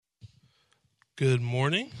Good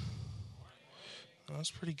morning. Oh, that's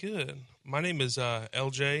pretty good. My name is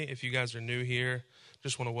LJ. If you guys are new here,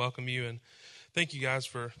 just want to welcome you and thank you guys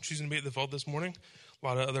for choosing to be at the Vault this morning. A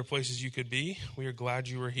lot of other places you could be. We are glad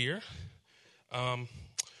you were here. We're going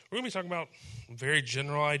to be talking about a very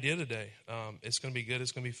general idea today. It's going to be good.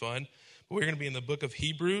 It's going to be fun. But we're going to be in the book of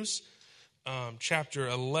Hebrews, chapter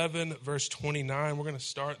 11, verse 29. We're going to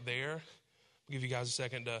start there. I'll give you guys a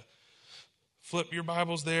second to flip your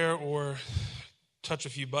Bibles there or touch a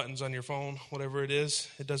few buttons on your phone, whatever it is.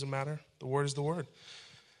 It doesn't matter. The word is the word.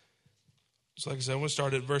 So like I said, I'm going to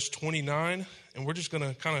start at verse 29, and we're just going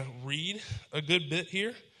to kind of read a good bit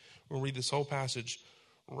here. We'll read this whole passage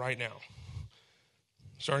right now.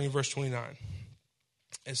 Starting in verse 29.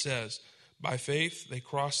 It says, by faith they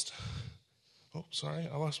crossed... Oh, sorry,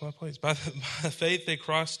 I lost my place. By faith they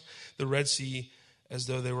crossed the Red Sea as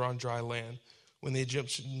though they were on dry land. When the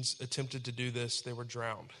Egyptians attempted to do this, they were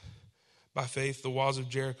drowned. By faith, the walls of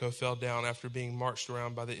Jericho fell down after being marched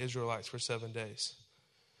around by the Israelites for 7 days.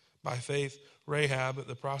 By faith, Rahab,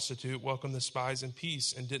 the prostitute, welcomed the spies in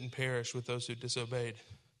peace and didn't perish with those who disobeyed.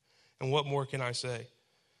 And what more can I say?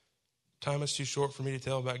 Time is too short for me to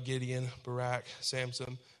tell about Gideon, Barak,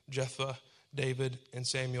 Samson, Jephthah, David, and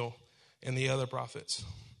Samuel, and the other prophets,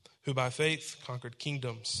 who by faith conquered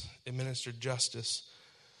kingdoms, administered justice,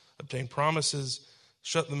 obtained promises,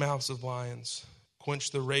 shut the mouths of lions,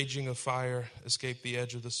 quenched the raging of fire, escaped the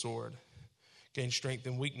edge of the sword, gained strength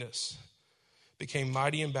in weakness, became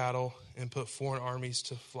mighty in battle, and put foreign armies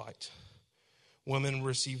to flight. Women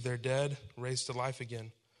received their dead, raised to life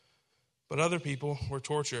again. But other people were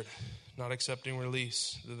tortured, not accepting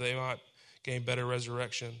release, that they might gain better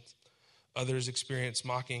resurrection. Others experienced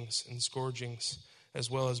mockings and scourgings, as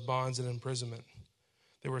well as bonds and imprisonment.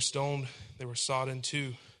 They were stoned, they were sawed in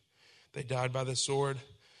two. They died by the sword.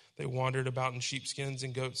 They wandered about in sheepskins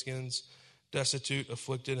and goatskins, destitute,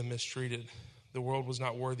 afflicted, and mistreated. The world was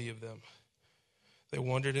not worthy of them. They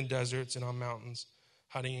wandered in deserts and on mountains,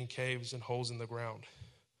 hiding in caves and holes in the ground.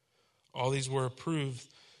 All these were approved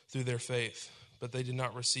through their faith, but they did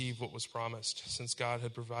not receive what was promised, since God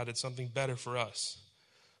had provided something better for us,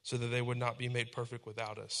 so that they would not be made perfect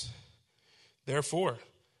without us. Therefore,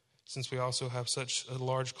 since we also have such a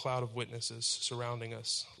large cloud of witnesses surrounding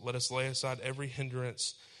us, let us lay aside every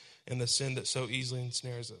hindrance and the sin that so easily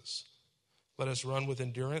ensnares us. Let us run with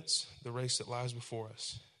endurance the race that lies before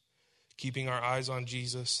us, keeping our eyes on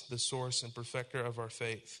Jesus, the source and perfecter of our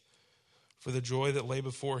faith. For the joy that lay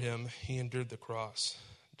before him, he endured the cross,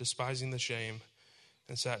 despising the shame,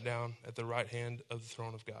 and sat down at the right hand of the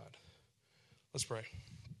throne of God. Let's pray.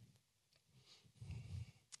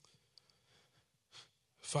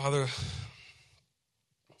 Father,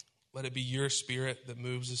 let it be your spirit that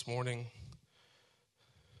moves this morning.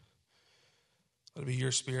 Let it be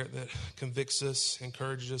your spirit that convicts us,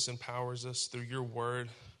 encourages us, empowers us through your word,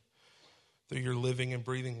 through your living and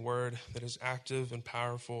breathing word that is active and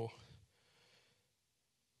powerful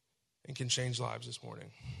and can change lives this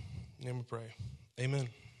morning. In your name we pray. Amen.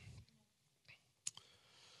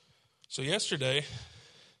 So yesterday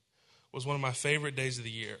was one of my favorite days of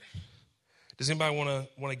the year. Does anybody want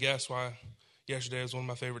to guess why yesterday was one of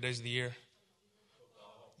my favorite days of the year?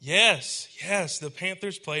 Yes. The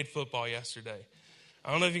Panthers played football yesterday. I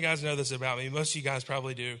don't know if you guys know this about me. Most of you guys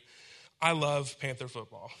probably do. I love Panther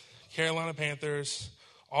football. Carolina Panthers,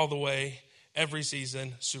 all the way, every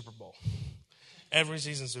season, Super Bowl. Every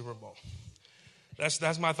season, Super Bowl.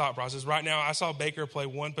 That's my thought process. Right now, I saw Baker play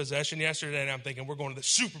one possession yesterday, and I'm thinking, we're going to the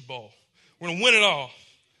Super Bowl. We're going to win it all.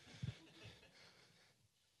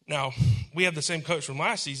 Now, we have the same coach from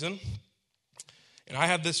last season, and I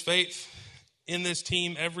have this faith in this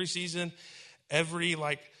team every season, every,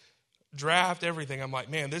 draft, everything. I'm like,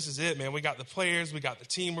 man, this is it, man. We got the players, we got the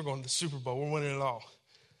team, we're going to the Super Bowl, we're winning it all.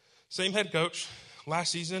 Same head coach.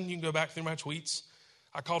 Last season, you can go back through my tweets,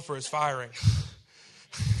 I called for his firing.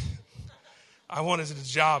 I wanted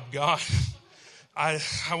his job gone. I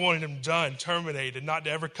wanted him done, terminated, not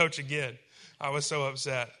to ever coach again. I was so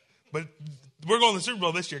upset. But we're going to the Super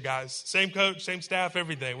Bowl this year, guys. Same coach, same staff,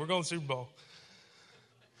 everything. We're going to the Super Bowl.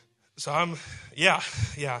 So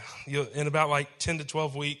in about 10 to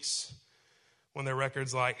 12 weeks, when their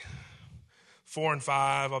record's 4-5,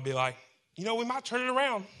 I'll be like, we might turn it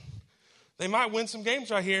around. They might win some games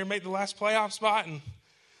right here and make the last playoff spot. And,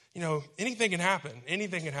 anything can happen.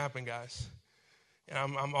 Anything can happen, guys. And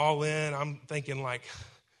I'm all in. I'm thinking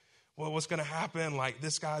what's going to happen?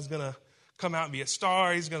 This guy's going to come out and be a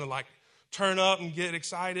star. He's going to turn up and get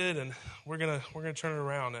excited, and we're gonna turn it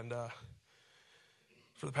around. And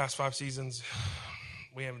for the past 5 seasons,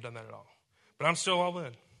 we haven't done that at all. But I'm still all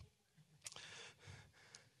in.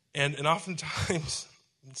 And oftentimes,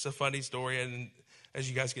 it's a funny story, and as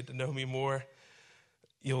you guys get to know me more,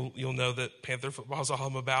 you'll know that Panther football is all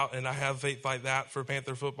I'm about, and I have faith like that for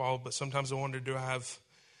Panther football, but sometimes I wonder, do I have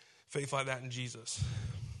faith like that in Jesus?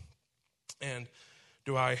 And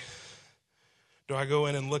do I go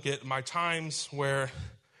in and look at my times where,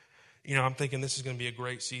 I'm thinking this is going to be a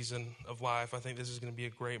great season of life. I think this is going to be a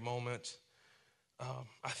great moment.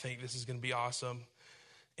 I think this is going to be awesome.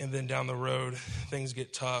 And then down the road, things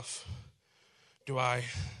get tough. Do I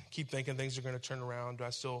keep thinking things are going to turn around? Do I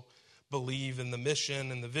still believe in the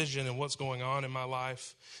mission and the vision and what's going on in my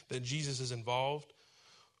life, that Jesus is involved?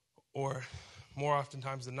 Or more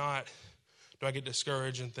oftentimes than not, do I get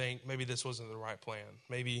discouraged and think maybe this wasn't the right plan?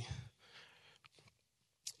 Maybe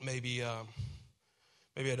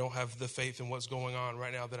I don't have the faith in what's going on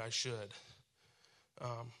right now that I should.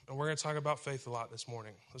 And we're going to talk about faith a lot this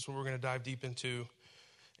morning. That's what we're going to dive deep into.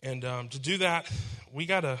 And to do that, we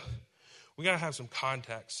gotta have some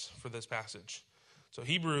context for this passage. So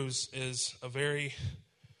Hebrews is a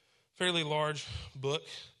fairly large book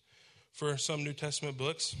for some New Testament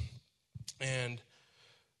books, and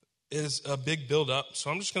is a big build-up. So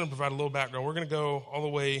I'm just going to provide a little background. We're going to go all the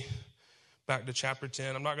way back to chapter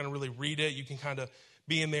 10. I'm not going to really read it. You can kind of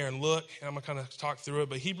be in there and look, and I'm going to kind of talk through it.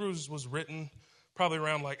 But Hebrews was written probably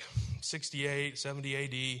around like 68, 70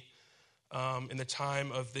 A.D., in the time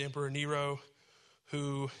of the Emperor Nero,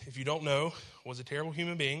 who, if you don't know, was a terrible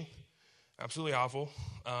human being, absolutely awful,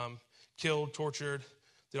 killed, tortured,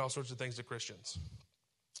 did all sorts of things to Christians.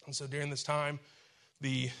 And so during this time,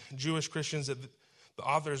 the Jewish Christians that the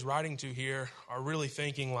author is writing to here are really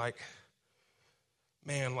thinking like,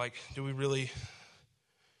 man, like, do we really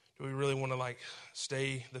want to like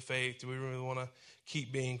stay the faith? Do we really want to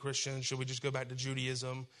keep being Christians? Should we just go back to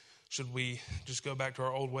Judaism? Should we just go back to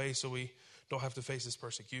our old ways so we don't have to face this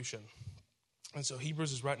persecution? And so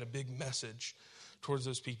Hebrews is writing a big message towards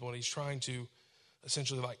those people, and he's trying to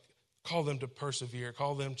essentially like call them to persevere,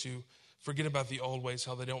 call them to forget about the old ways,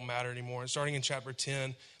 how they don't matter anymore. And starting in chapter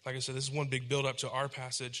 10, like I said, this is one big build up to our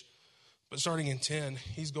passage. But starting in 10,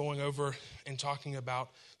 he's going over and talking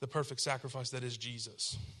about the perfect sacrifice that is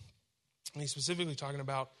Jesus. And he's specifically talking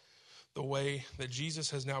about the way that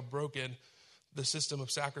Jesus has now broken the system of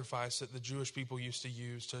sacrifice that the Jewish people used to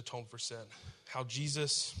use to atone for sin. How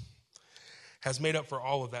Jesus has made up for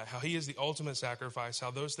all of that. How he is the ultimate sacrifice.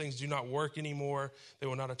 How those things do not work anymore. They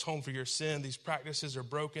will not atone for your sin. These practices are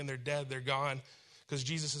broken. They're dead. They're gone. Because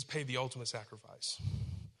Jesus has paid the ultimate sacrifice.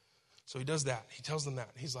 So he does that. He tells them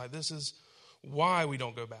that. He's like, this is why we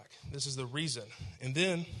don't go back. This is the reason. And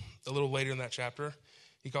then, a little later in that chapter,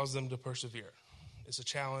 he calls them to persevere. It's a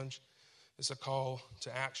challenge. It's a call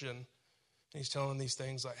to action. And he's telling these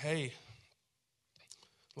things like, hey,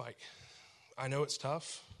 like, I know it's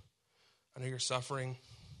tough. I know you're suffering.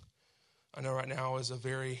 I know right now is a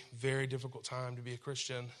very, very difficult time to be a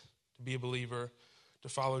Christian, to be a believer, to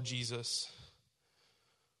follow Jesus.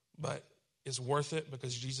 But it's worth it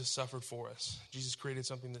because Jesus suffered for us. Jesus created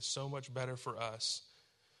something that's so much better for us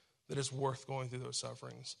that it's worth going through those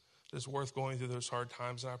sufferings. That it's worth going through those hard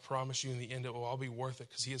times. And I promise you in the end it will all be worth it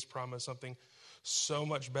because he has promised something so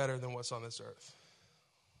much better than what's on this earth.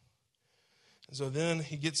 And so then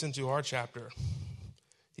he gets into our chapter.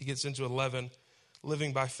 He gets into 11,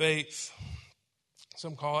 living by faith.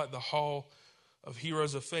 Some call it the Hall of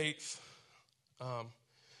Heroes of Faith.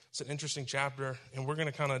 It's an interesting chapter, and we're going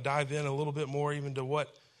to kind of dive in a little bit more even to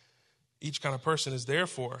what each kind of person is there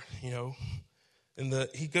for, And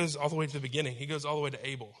he goes all the way to the beginning. He goes all the way to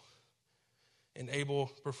Abel. And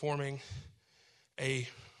Abel performing a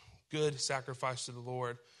good sacrifice to the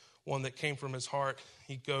Lord, one that came from his heart.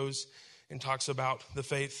 He goes and talks about the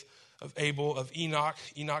faith of Abel, of Enoch.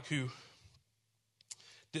 Enoch, who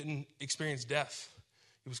didn't experience death.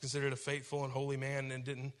 He was considered a faithful and holy man and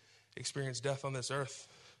didn't experience death on this earth.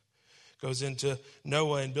 Goes into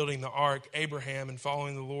Noah and building the ark, Abraham and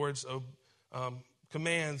following the Lord's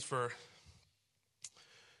commands for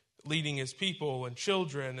leading his people and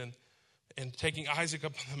children and taking Isaac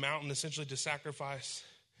up on the mountain essentially to sacrifice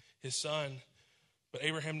his son. But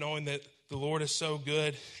Abraham, knowing that the Lord is so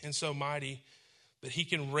good and so mighty, that he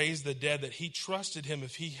can raise the dead, that he trusted him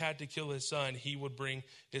if he had to kill his son, he would bring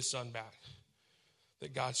his son back.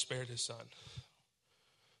 That God spared his son.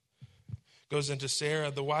 Goes into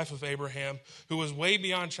Sarah, the wife of Abraham, who was way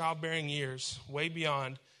beyond childbearing years, way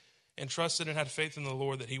beyond, and trusted and had faith in the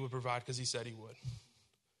Lord that he would provide because he said he would.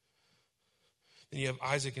 Then you have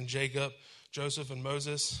Isaac and Jacob, Joseph and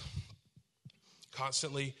Moses,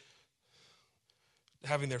 constantly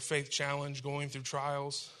having their faith challenged, going through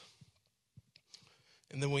trials.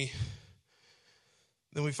 And then we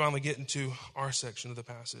Then we finally get into our section of the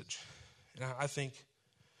passage. And I think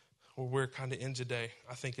where we're kind of in today,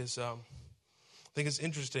 I think it's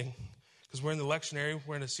interesting because we're in the lectionary.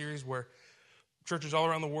 We're in a series where churches all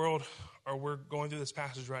around the world we're going through this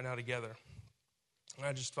passage right now together. And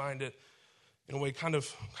I just find it, in a way, kind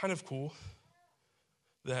of cool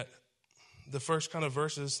that the first kind of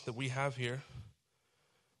verses that we have here,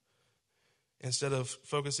 instead of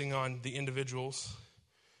focusing on the individuals,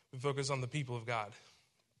 we focus on the people of God.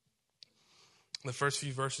 The first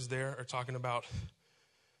few verses there are talking about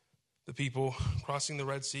the people crossing the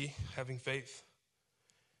Red Sea, having faith.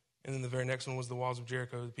 And then the very next one was the walls of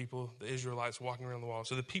Jericho, the Israelites walking around the wall.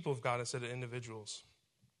 So the people of God instead of individuals.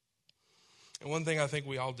 And one thing I think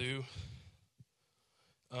we all do,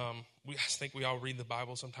 I think we all read the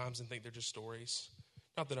Bible sometimes and think they're just stories.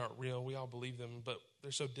 Not that aren't real, we all believe them, but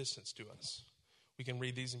they're so distant to us. We can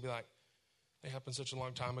read these and be like, they happened such a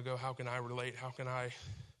long time ago. How can I relate? How can I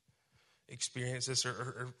experience this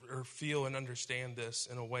or feel and understand this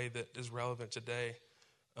in a way that is relevant today?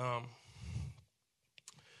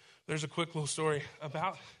 There's a quick little story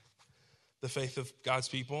about the faith of God's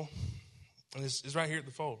people, and it's right here at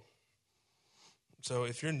the fold. So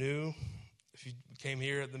if you're new, if you came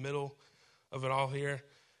here at the middle of it all here,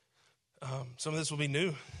 some of this will be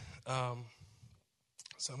new.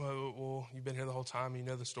 Some of it you've been here the whole time, you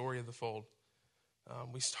know the story of the fold.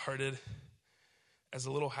 We started as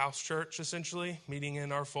a little house church, essentially, meeting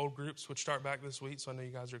in our fold groups, which start back this week, so I know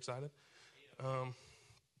you guys are excited,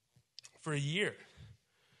 for a year.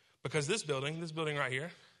 Because this building right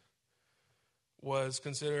here, was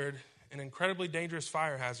considered an incredibly dangerous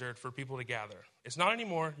fire hazard for people to gather. It's not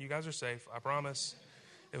anymore. You guys are safe, I promise.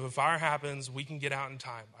 If a fire happens, we can get out in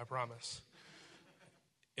time, I promise.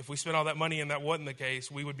 If we spent all that money and that wasn't the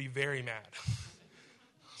case, we would be very mad.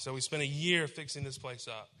 So we spent a year fixing this place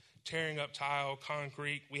up, tearing up tile,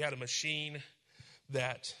 concrete. We had a machine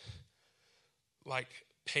that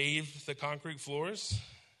paved the concrete floors.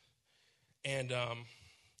 And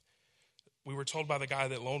we were told by the guy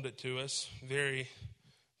that loaned it to us, very,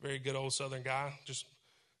 very good old Southern guy, just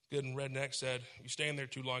good and redneck, said, you stay in there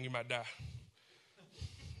too long, you might die.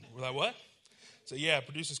 We're like, what? So yeah, it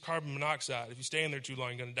produces carbon monoxide. If you stay in there too long,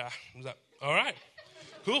 you're going to die. I was like, all right,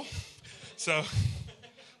 cool. So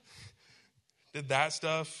did that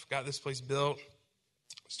stuff, got this place built.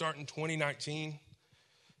 Starting 2019,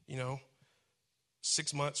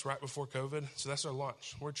 6 months right before COVID. So that's our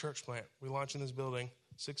launch. We're a church plant. We launch in this building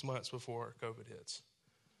 6 months before COVID hits.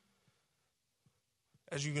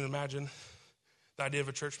 As you can imagine, the idea of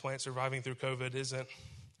a church plant surviving through COVID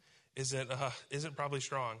isn't probably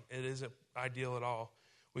strong. It isn't ideal at all.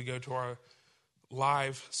 We go to our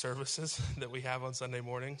live services that we have on Sunday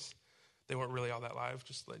mornings. They weren't really all that live,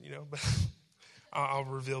 just letting you know, but I'll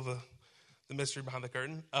reveal the mystery behind the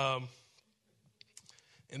curtain. And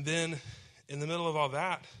then in the middle of all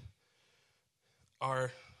that,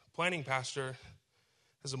 our planning pastor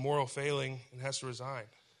has a moral failing and has to resign.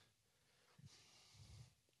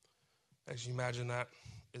 As you imagine, that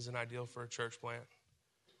isn't ideal for a church plant.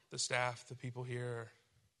 The staff, the people here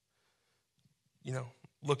are,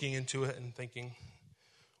 looking into it and thinking,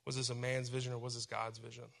 was this a man's vision or was this God's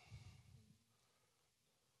vision?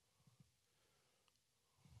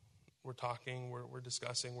 We're talking, we're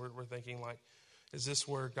discussing, we're thinking is this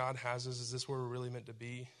where God has us? Is this where we're really meant to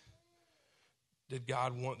be? Did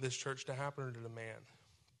God want this church to happen or did a man?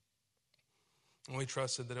 And we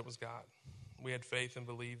trusted that it was God. We had faith and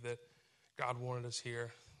believed that God wanted us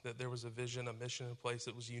here, that there was a vision, a mission in place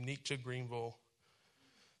that was unique to Greenville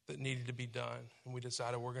that needed to be done. And we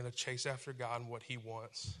decided we're going to chase after God and what he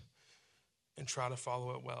wants and try to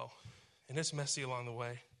follow it well. And it's messy along the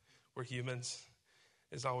way. We're humans.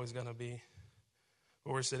 It's always going to be.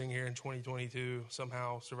 But we're sitting here in 2022,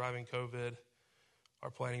 somehow surviving COVID, our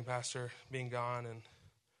planning pastor being gone, and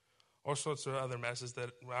all sorts of other messes that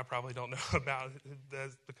I probably don't know about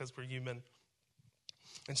because we're human.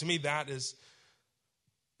 And to me, that is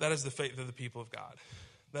the faith of the people of God.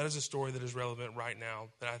 That is a story that is relevant right now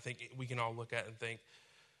that I think we can all look at and think,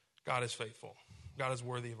 God is faithful. God is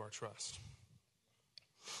worthy of our trust.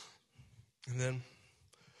 And then,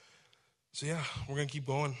 we're going to keep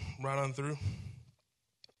going right on through.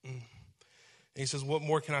 And he says, what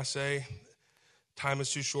more can I say? Time is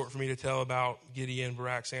too short for me to tell about Gideon,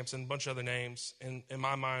 Barak, Samson, a bunch of other names. And in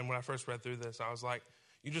my mind, when I first read through this, I was like,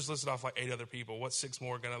 you just listed off 8 other people. What's 6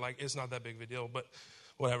 more going to it's not that big of a deal, but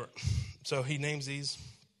whatever. So he names these.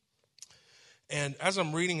 And as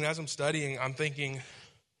I'm reading and as I'm studying, I'm thinking,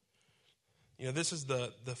 this is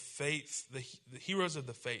the faith, the heroes of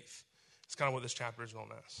the faith. It's kind of what this chapter is known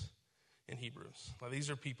as in Hebrews. These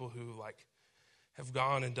are people who have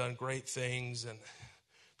gone and done great things, and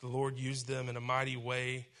the Lord used them in a mighty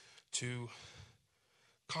way to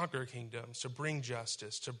conquer kingdoms, to bring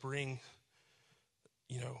justice, to bring,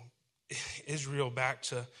 Israel back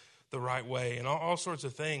to the right way, and all sorts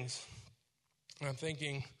of things. And I'm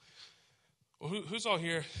thinking, well, who's all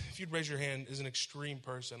here, if you'd raise your hand, is an extreme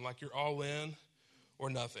person, like you're all in or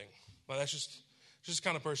nothing? Like that's just the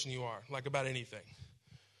kind of person you are, like about anything.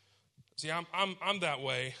 See, I'm that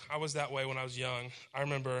way. I was that way when I was young. I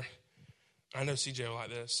remember, I know CJ will like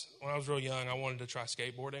this. When I was real young, I wanted to try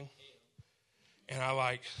skateboarding. And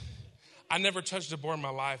I never touched a board in my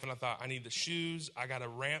life, and I thought, I need the shoes. I got a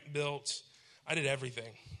ramp built. I did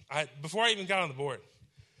everything before I even got on the board.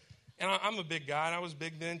 And I'm a big guy, and I was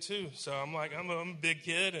big then too. So I'm a big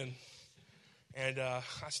kid, and I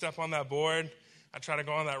step on that board. I try to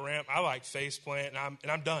go on that ramp. I face plant, and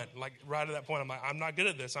I'm done. Like right at that point, I'm like, I'm not good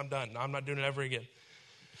at this. I'm done. I'm not doing it ever again.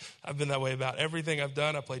 I've been that way about everything I've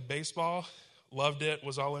done. I played baseball, loved it,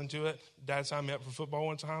 was all into it. Dad signed me up for football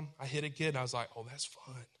one time. I hit a kid, and I was like, oh, that's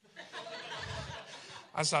fun.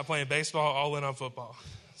 I stopped playing baseball, all in on football.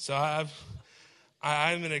 So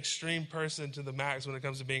I'm an extreme person to the max when it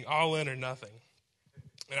comes to being all in or nothing.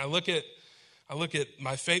 And I look at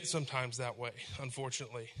my faith sometimes that way,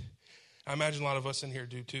 unfortunately. I imagine a lot of us in here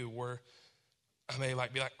do too, where I may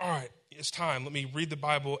be like, all right, it's time. Let me read the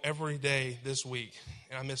Bible every day this week.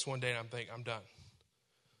 And I miss one day and I'm thinking, I'm done.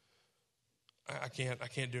 I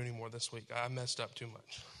can't do any more this week. I messed up too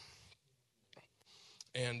much.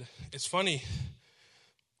 And it's funny,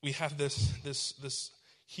 we have this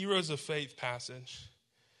Heroes of Faith passage.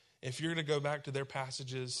 If you're going to go back to their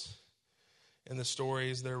passages and the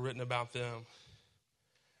stories that are written about them,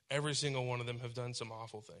 every single one of them have done some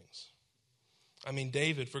awful things. I mean,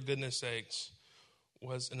 David, for goodness sakes,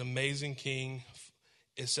 was an amazing king.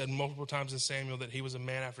 It said multiple times in Samuel that he was a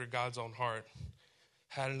man after God's own heart,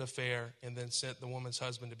 had an affair, and then sent the woman's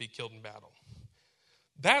husband to be killed in battle.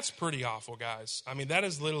 That's pretty awful, guys. I mean, that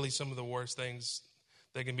is literally some of the worst things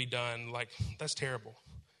that can be done. That's terrible.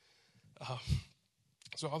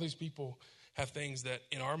 So all these people have things that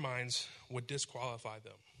in our minds would disqualify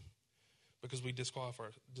them because we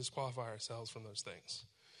disqualify ourselves from those things.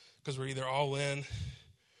 Because we're either all in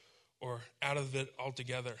or out of it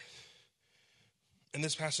altogether. And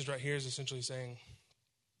this passage right here is essentially saying,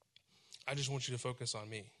 I just want you to focus on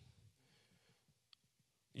me.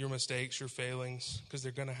 Your mistakes, your failings, because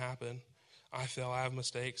they're going to happen. I fail, I have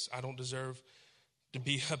mistakes. I don't deserve to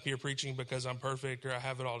be up here preaching because I'm perfect or I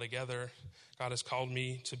have it all together. God has called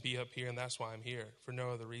me to be up here, and that's why I'm here, for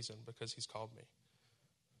no other reason, because he's called me.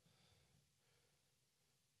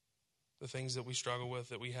 The things that we struggle with,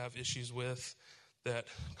 that we have issues with, that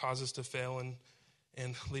cause us to fail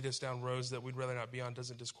and lead us down roads that we'd rather not be on,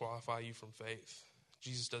 doesn't disqualify you from faith.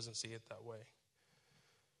 Jesus doesn't see it that way.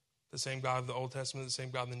 The same God of the Old Testament, the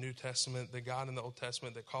same God in the New Testament, the God in the Old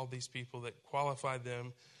Testament that called these people, that qualified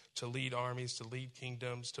them to lead armies, to lead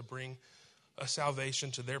kingdoms, to bring a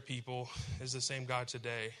salvation to their people, is the same God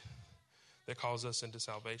today that calls us into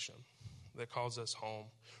salvation, that calls us home,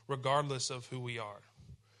 regardless of who we are,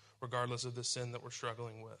 regardless of the sin that we're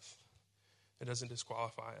struggling with. It doesn't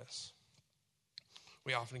disqualify us.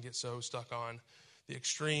 We often get so stuck on the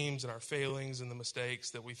extremes and our failings and the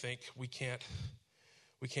mistakes that we think we can't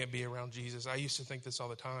be around Jesus. I used to think this all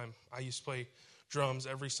the time. I used to play drums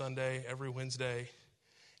every Sunday, every Wednesday,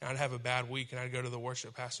 and I'd have a bad week, and I'd go to the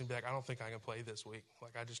worship pastor and be like, I don't think I can play this week.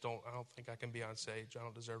 I don't think I can be on stage. I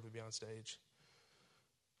don't deserve to be on stage.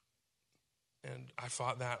 And I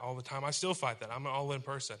fought that all the time. I still fight that. I'm an all-in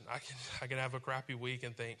person. I can have a crappy week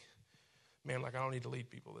and think, man, I don't need to lead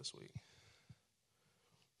people this week.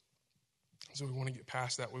 So we want to get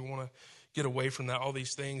past that. We want to get away from that. All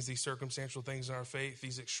these things, these circumstantial things in our faith,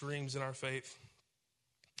 these extremes in our faith,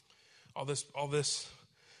 all this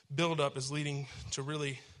buildup is leading to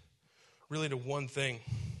really to one thing.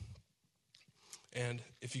 And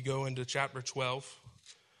if you go into chapter 12,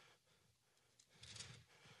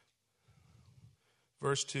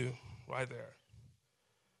 verse 2, right there.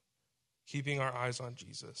 Keeping our eyes on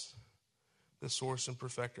Jesus, the source and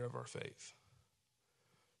perfecter of our faith.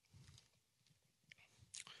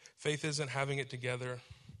 Faith isn't having it together.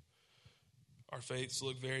 Our faiths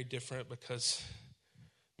look very different because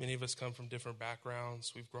many of us come from different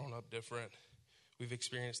backgrounds. We've grown up different. We've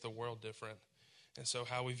experienced the world different. And so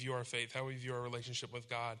how we view our faith, how we view our relationship with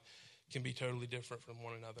God can be totally different from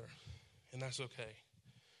one another. And that's okay.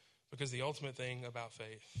 Because the ultimate thing about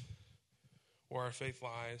faith, where our faith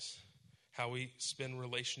lies, how we spend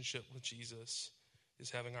relationship with Jesus,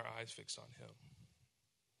 is having our eyes fixed on him.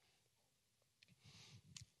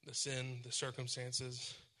 The sin, the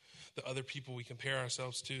circumstances, the other people we compare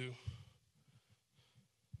ourselves to,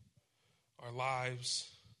 our lives,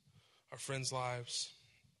 our friends' lives,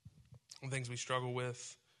 and things we struggle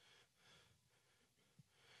with,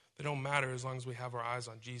 they don't matter as long as we have our eyes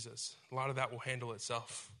on Jesus. A lot of that will handle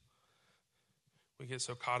itself. We get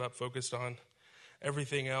so caught up, focused on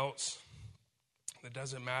everything else that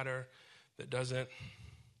doesn't matter, that doesn't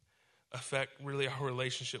affect really our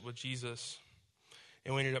relationship with Jesus.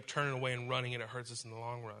 And we ended up turning away and running, and it hurts us in the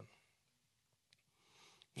long run.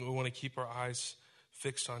 We want to keep our eyes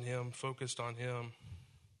fixed on him, focused on him.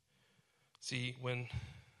 See, when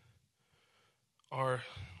our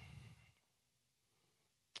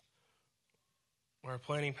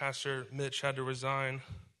planning pastor, Mitch, had to resign,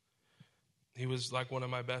 he was like one of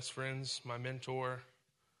my best friends, my mentor.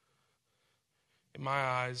 In my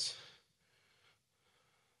eyes,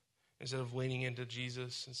 instead of leaning into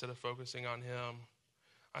Jesus, instead of focusing on him,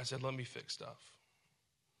 I said, let me fix stuff.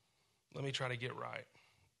 Let me try to get right.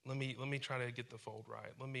 Let me try to get the fold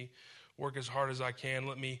right. Let me work as hard as I can.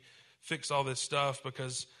 Let me fix all this stuff,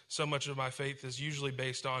 because so much of my faith is usually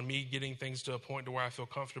based on me getting things to a point to where I feel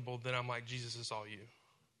comfortable. Then I'm like, Jesus, it's all you.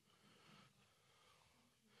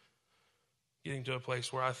 Getting to a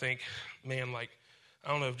place where I think, man, like, I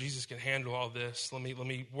don't know if Jesus can handle all this. Let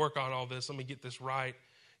me work on all this. Let me get this right.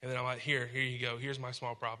 And then I'm like, here you go. Here's my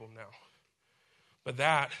small problem now. But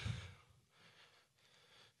that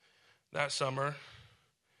summer,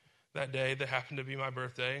 that day that happened to be my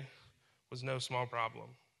birthday, was no small problem.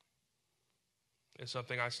 It's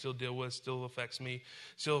something I still deal with, still affects me,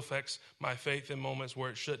 still affects my faith in moments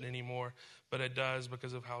where it shouldn't anymore, but it does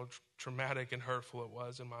because of how traumatic and hurtful it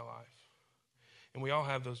was in my life. And we all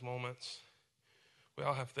have those moments. We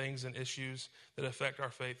all have things and issues that affect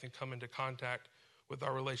our faith and come into contact with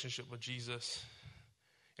our relationship with Jesus.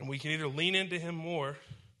 And we can either lean into him more,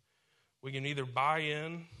 we can either buy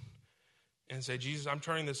in and say, Jesus, I'm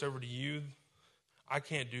turning this over to you. I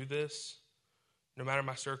can't do this, no matter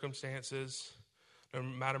my circumstances, no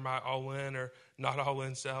matter my all-in or not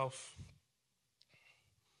all-in self.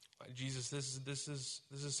 Like, Jesus, this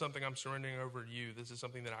is something I'm surrendering over to you. This is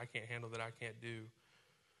something that I can't handle, that I can't do.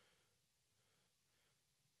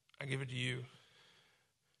 I give it to you.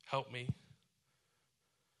 Help me.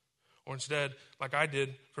 Or instead, like I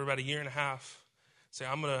did for about a year and a half, say,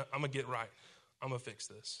 I'm gonna get right. I'm gonna fix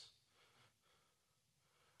this.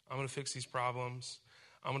 I'm gonna fix these problems.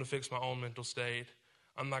 I'm gonna fix my own mental state.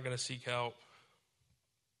 I'm not gonna seek help.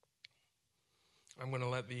 I'm gonna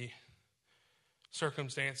let the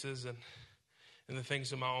circumstances and the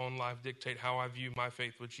things in my own life dictate how I view my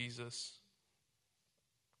faith with Jesus.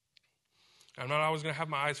 I'm not always going to have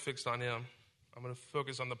my eyes fixed on him. I'm going to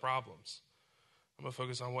focus on the problems. I'm going to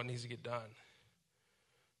focus on what needs to get done.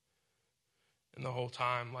 And the whole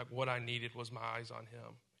time, like, what I needed was my eyes on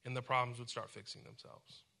him. And the problems would start fixing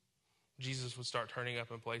themselves. Jesus would start turning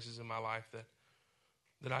up in places in my life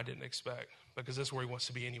that I didn't expect, because that's where he wants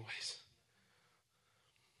to be anyways.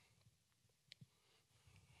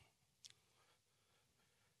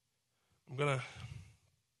 I'm going to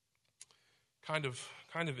kind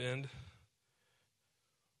of end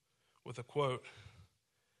with a quote.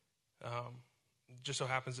 Just so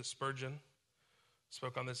happens that Spurgeon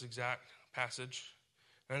spoke on this exact passage.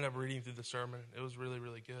 I ended up reading through the sermon. It was really,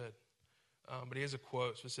 really good. But he has a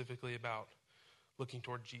quote specifically about looking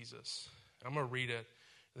toward Jesus. And I'm going to read it,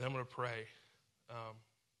 and then I'm going to pray.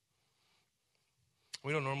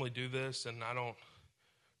 We don't normally do this, and I don't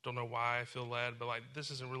know why I feel led, but like, this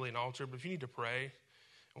isn't really an altar. But if you need to pray,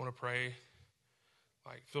 I want to pray,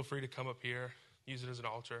 like, feel free to come up here, use it as an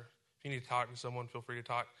altar. If you need to talk to someone, feel free to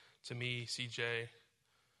talk to me, CJ.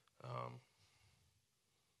 I'm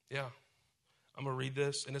going to read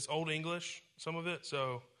this, and it's Old English, some of it,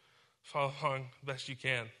 so follow along best you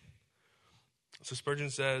can. So Spurgeon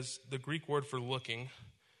says, the Greek word for looking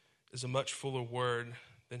is a much fuller word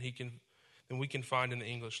than we can find in the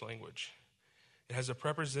English language. It has a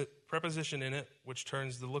preposition in it which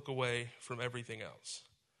turns the look away from everything else.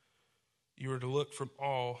 You are to look from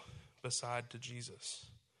all beside to Jesus.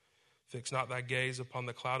 Fix not thy gaze upon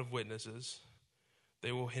the cloud of witnesses.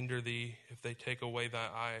 They will hinder thee if they take away thy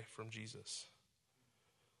eye from Jesus.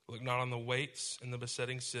 Look not on the weights and the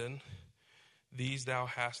besetting sin. These thou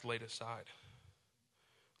hast laid aside.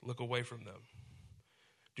 Look away from them.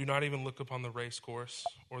 Do not even look upon the race course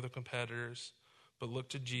or the competitors, but look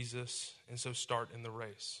to Jesus, and so start in the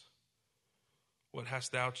race. What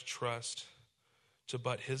hast thou to trust to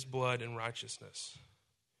but his blood and righteousness?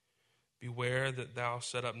 Beware that thou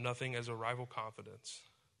set up nothing as a rival confidence.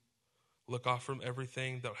 Look off from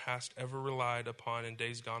everything thou hast ever relied upon in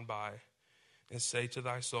days gone by, and say to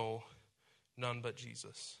thy soul, none but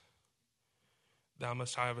Jesus. thou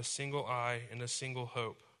must have a single eye and a single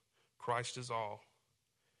hope. Christ is all,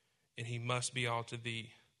 and he must be all to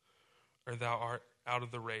thee, or thou art out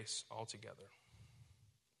of the race altogether.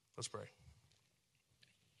 Let's pray.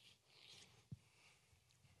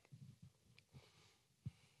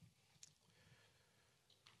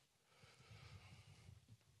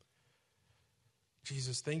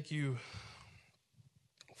 Jesus, thank you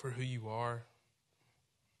for who you are.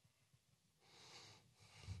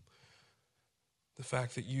 The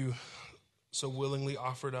fact that you so willingly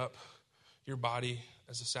offered up your body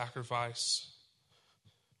as a sacrifice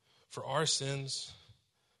for our sins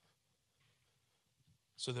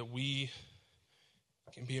so that we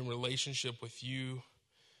can be in relationship with you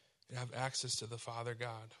and have access to the Father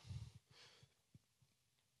God.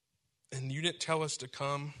 And you didn't tell us to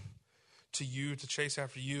come to you, to chase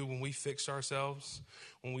after you when we fixed ourselves,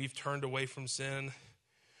 when we've turned away from sin,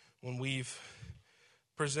 when we've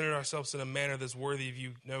presented ourselves in a manner that's worthy of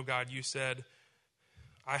you. No, God, you said,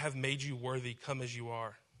 I have made you worthy, come as you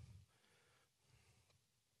are.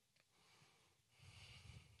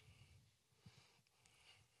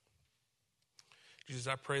 Jesus,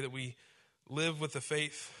 I pray that we live with the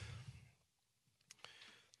faith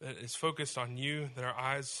that is focused on you, that our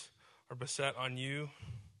eyes are beset on you,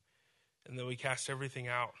 and that we cast everything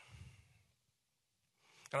out.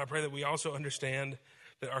 And I pray that we also understand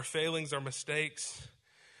that our failings, our mistakes,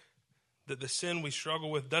 that the sin we struggle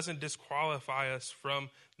with doesn't disqualify us from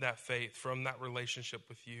that faith, from that relationship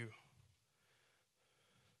with you.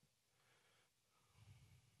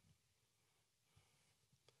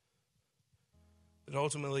 That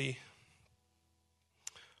ultimately,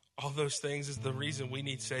 all those things is the reason we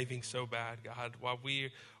need saving so bad, God. While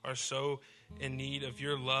we are so in need of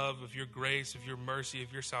your love, of your grace, of your mercy,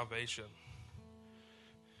 of your salvation.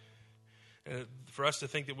 And for us to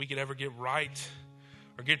think that we could ever get right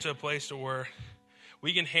or get to a place to where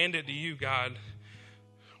we can hand it to you, God,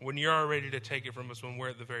 when you're all ready to take it from us when we're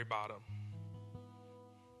at the very bottom.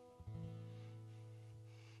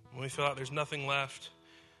 When we feel like there's nothing left,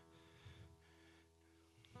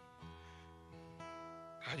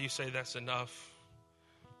 God, you say that's enough.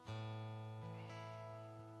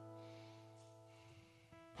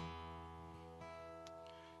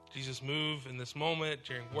 Jesus, move in this moment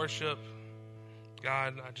during worship.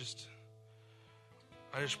 God, I just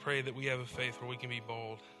pray that we have a faith where we can be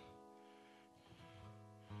bold,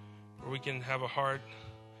 where we can have a heart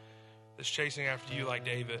that's chasing after you like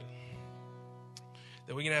David,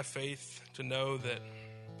 that we can have faith to know that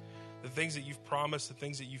the things that you've promised, the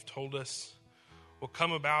things that you've told us will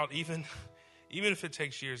come about even if it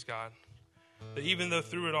takes years, God. That even though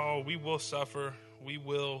through it all we will suffer, we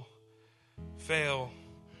will fail,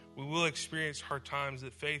 we will experience hard times,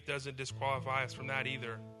 that faith doesn't disqualify us from that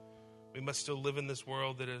either. We must still live in this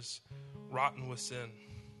world that is rotten with sin.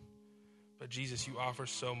 But Jesus, you offer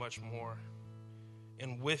so much more.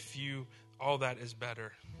 And with you, all that is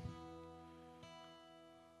better.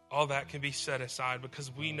 All that can be set aside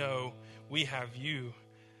because we know we have you,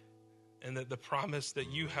 and that the promise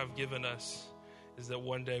that you have given us is that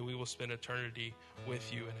one day we will spend eternity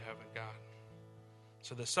with you in heaven, God.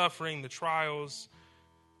 So the suffering, the trials,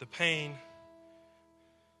 the pain,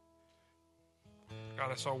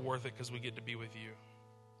 God, it's all worth it because we get to be with you.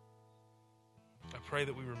 I pray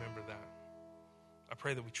that we remember that. I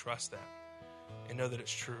pray that we trust that and know that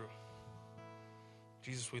it's true.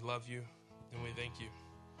 Jesus, we love you and we thank you.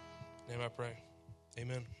 In your name I pray.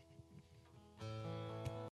 Amen.